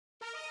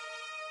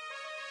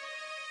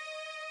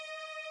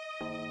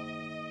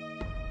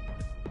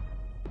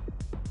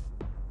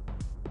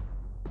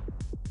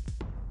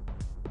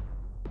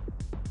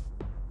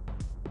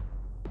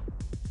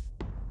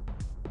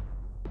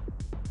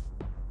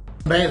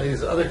Many of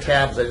these other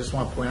tabs I just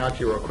want to point out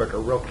to you real quick are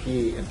real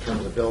key in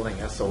terms of building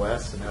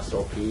SOS and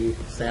SOP,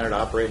 standard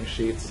operating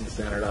sheets and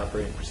standard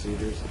operating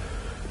procedures.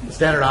 The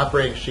standard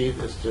operating sheet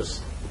is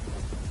just,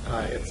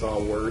 it's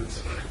all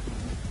words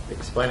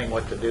explaining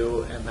what to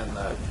do, and then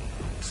the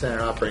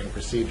standard operating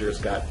procedures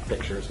got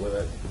pictures with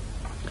it.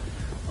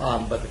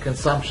 But the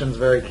consumption's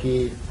very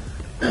key.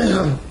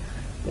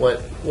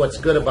 What's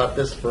good about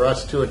this for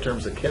us too in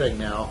terms of kitting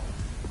now,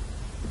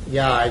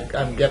 yeah,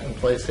 I'm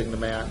placing the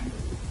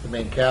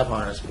main cab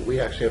harness, but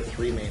we actually have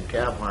 3 main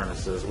cab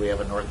harnesses. We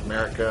have a North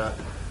America,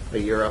 a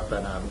Europe,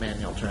 and a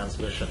manual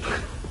transmission.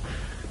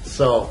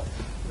 So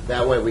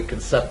that way we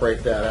can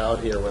separate that out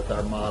here with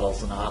our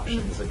models and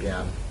options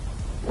again.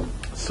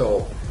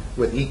 So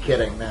with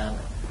e-kitting then,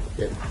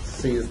 it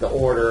sees the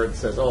order and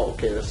says, oh,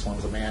 okay, this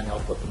one's a manual,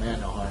 put the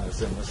manual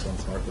harness in, this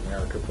one's North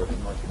America, put the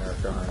North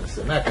America harness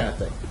in, that kind of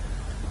thing.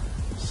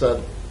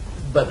 So,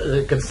 but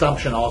the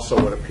consumption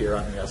also would appear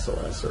on the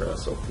SOS or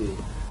SOP.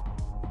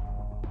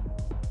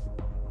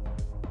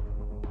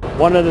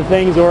 One of the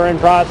things we're in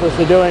process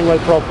of doing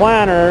with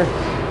Proplanner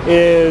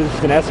is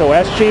an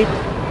SOS sheet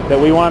that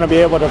we want to be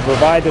able to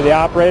provide to the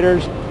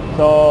operators.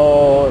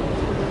 So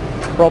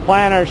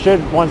Proplanner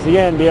should, once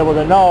again, be able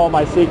to know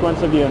my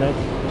sequence of units.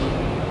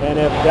 And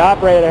if the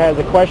operator has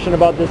a question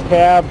about this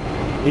cab,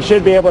 he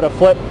should be able to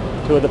flip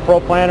to the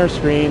Proplanner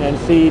screen and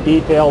see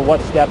detailed what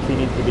steps he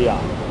needs to be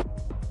on.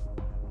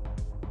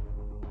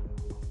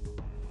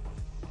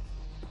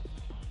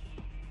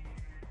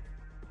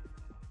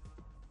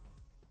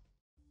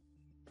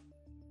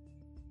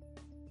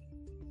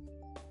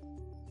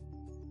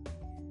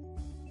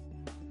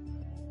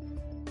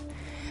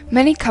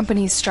 Many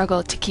companies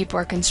struggle to keep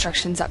work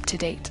instructions up to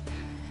date.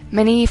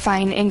 Many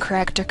find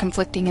incorrect or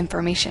conflicting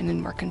information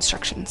in work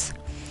instructions.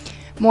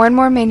 More and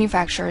more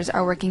manufacturers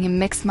are working in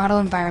mixed model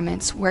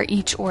environments where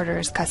each order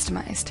is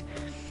customized.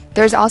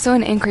 There's also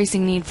an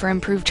increasing need for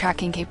improved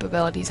tracking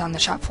capabilities on the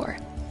shop floor.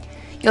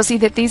 You'll see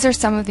that these are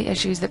some of the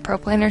issues that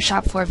Proplanner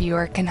Shop Floor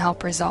Viewer can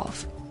help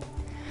resolve.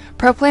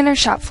 Proplanner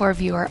Shop Floor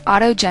Viewer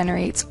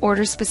auto-generates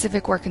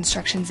order-specific work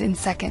instructions in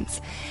seconds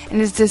and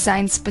is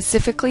designed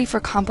specifically for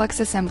complex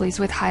assemblies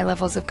with high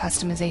levels of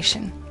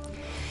customization.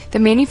 The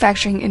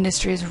manufacturing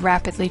industry is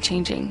rapidly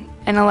changing,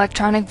 and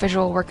electronic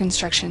visual work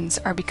instructions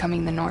are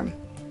becoming the norm.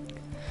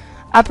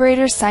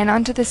 Operators sign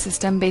on to the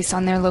system based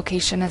on their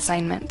location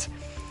assignment.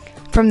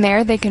 From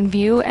there, they can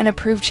view and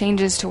approve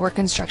changes to work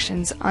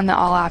instructions on the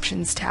All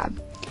Options tab.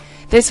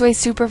 This way,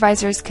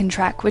 supervisors can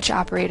track which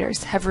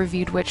operators have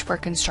reviewed which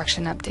work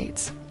instruction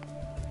updates.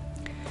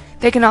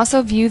 They can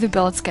also view the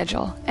build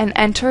schedule and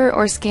enter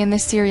or scan the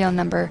serial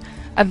number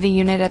of the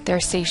unit at their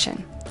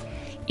station.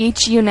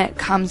 Each unit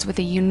comes with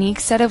a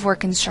unique set of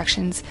work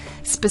instructions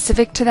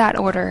specific to that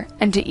order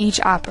and to each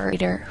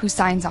operator who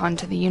signs on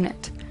to the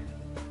unit.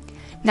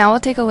 Now we'll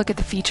take a look at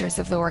the features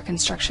of the work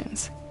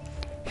instructions.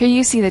 Here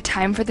you see the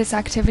time for this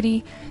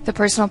activity, the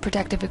personal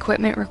protective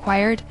equipment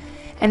required,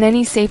 and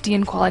any safety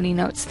and quality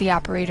notes the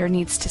operator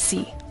needs to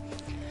see.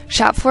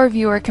 Shop Floor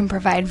Viewer can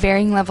provide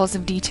varying levels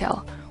of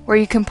detail, where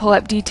you can pull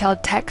up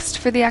detailed text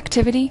for the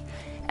activity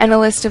and a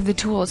list of the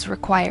tools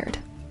required.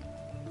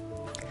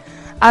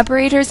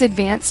 Operators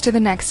advance to the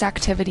next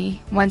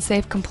activity once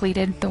they've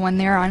completed the one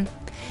they're on,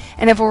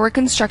 and if a work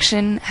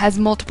instruction has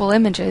multiple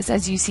images,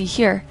 as you see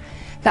here,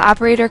 the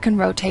operator can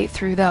rotate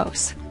through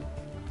those.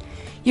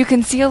 You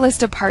can see a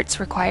list of parts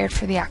required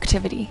for the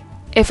activity.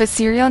 If a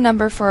serial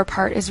number for a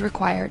part is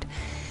required,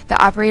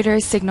 the operator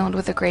is signaled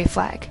with a gray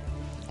flag.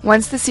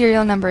 Once the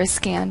serial number is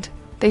scanned,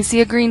 they see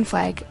a green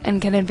flag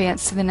and can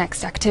advance to the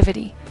next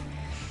activity.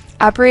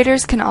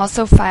 Operators can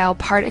also file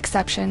part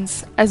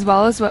exceptions, as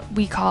well as what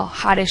we call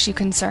hot issue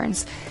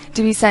concerns,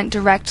 to be sent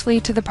directly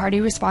to the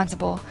party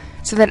responsible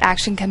so that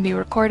action can be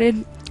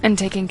recorded and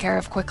taken care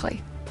of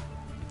quickly.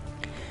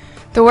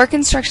 The work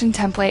instruction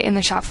template in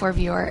the Shop Floor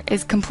Viewer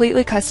is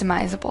completely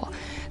customizable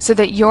so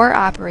that your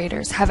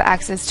operators have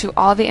access to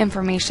all the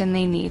information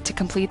they need to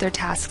complete their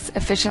tasks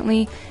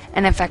efficiently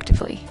and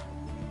effectively.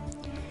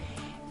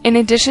 In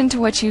addition to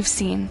what you've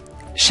seen,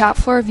 Shop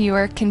Floor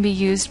Viewer can be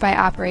used by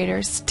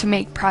operators to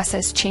make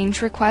process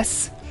change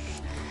requests,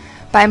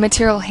 by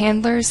material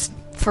handlers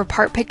for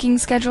part picking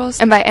schedules,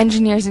 and by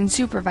engineers and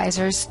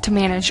supervisors to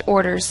manage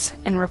orders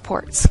and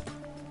reports.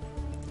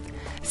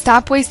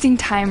 Stop wasting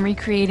time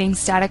recreating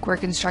static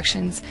work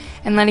instructions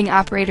and letting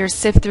operators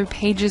sift through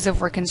pages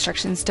of work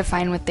instructions to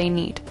find what they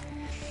need.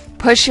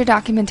 Push your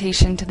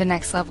documentation to the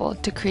next level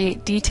to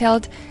create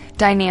detailed,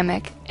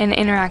 dynamic, and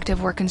interactive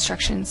work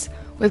instructions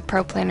with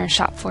Proplanner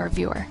Shop Floor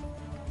Viewer.